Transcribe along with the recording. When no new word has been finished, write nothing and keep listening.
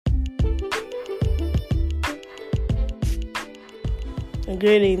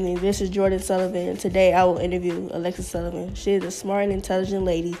Good evening. This is Jordan Sullivan, and today I will interview Alexis Sullivan. She is a smart and intelligent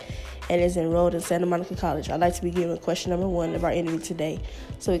lady and is enrolled in Santa Monica College. I'd like to begin with question number 1 of our interview today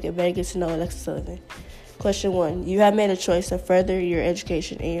so we can better get to know Alexis Sullivan. Question 1. You have made a choice to further your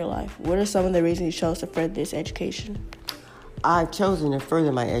education in your life. What are some of the reasons you chose to further this education? I've chosen to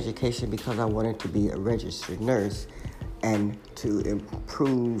further my education because I wanted to be a registered nurse and to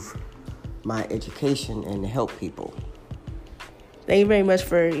improve my education and help people. Thank you very much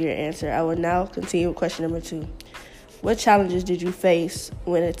for your answer. I will now continue with question number 2. What challenges did you face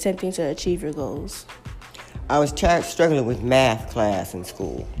when attempting to achieve your goals? I was struggling with math class in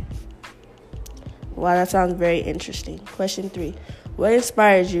school. Wow, that sounds very interesting. Question 3. What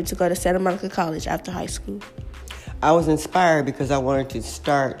inspired you to go to Santa Monica College after high school? I was inspired because I wanted to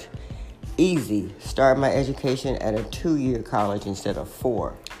start my education at a 2-year college instead of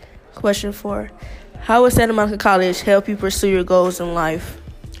 4. Question 4. How will Santa Monica College help you pursue your goals in life?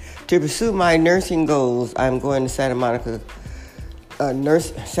 To pursue my nursing goals, I'm going to Santa Monica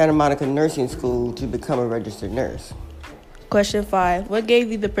Nursing School to become a registered nurse. Question 5. What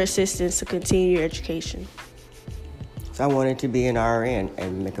gave you the persistence to continue your education? So I wanted to be an RN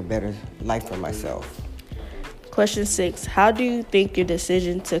and make a better life for myself. Question 6. How do you think your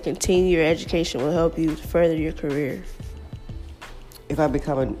decision to continue your education will help you further your career? If I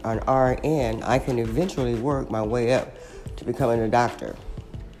become an RN, I can eventually work my way up to becoming a doctor.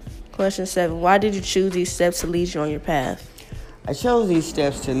 Question 7. Why did you choose these steps to lead you on your path? I chose these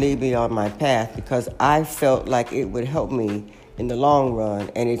steps to lead me on my path because I felt like it would help me in the long run,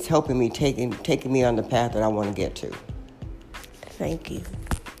 and it's helping me taking me on the path that I want to get to. Thank you.